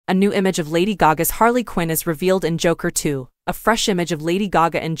A new image of Lady Gaga's Harley Quinn is revealed in Joker 2. A fresh image of Lady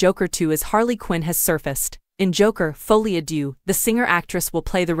Gaga in Joker 2 as Harley Quinn has surfaced. In Joker, Folie à Deux, the singer-actress will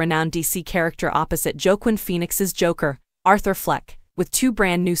play the renowned DC character opposite Joaquin Phoenix's Joker, Arthur Fleck. With two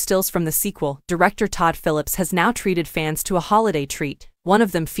brand new stills from the sequel, director Todd Phillips has now treated fans to a holiday treat. One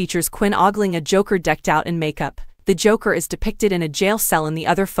of them features Quinn ogling a Joker decked out in makeup. The Joker is depicted in a jail cell in the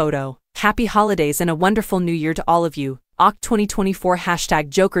other photo. Happy holidays and a wonderful new year to all of you. Oct 2024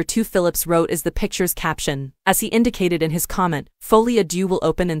 #Joker2 Phillips wrote as the picture's caption. As he indicated in his comment, Folie à Deux will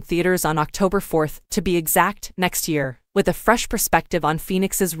open in theaters on October 4th, to be exact, next year. With a fresh perspective on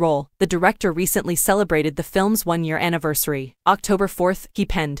Phoenix's role, the director recently celebrated the film's one-year anniversary. October 4th, he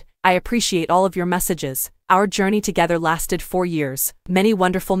penned, "I appreciate all of your messages. Our journey together lasted 4 years. Many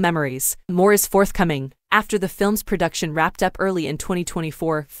wonderful memories. More is forthcoming." After the film's production wrapped up early in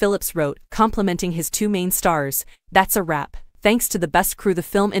 2024, Phillips wrote, complimenting his two main stars, "That's a wrap. Thanks to the best crew the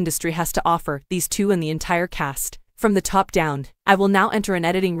film industry has to offer, these two and the entire cast. From the top down, I will now enter an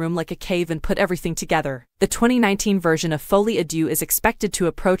editing room like a cave and put everything together." The 2019 version of Folie à Deux is expected to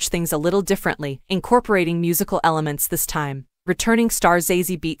approach things a little differently, incorporating musical elements this time. Returning star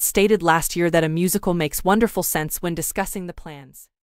Zazie Beetz stated last year that a musical makes wonderful sense when discussing the plans.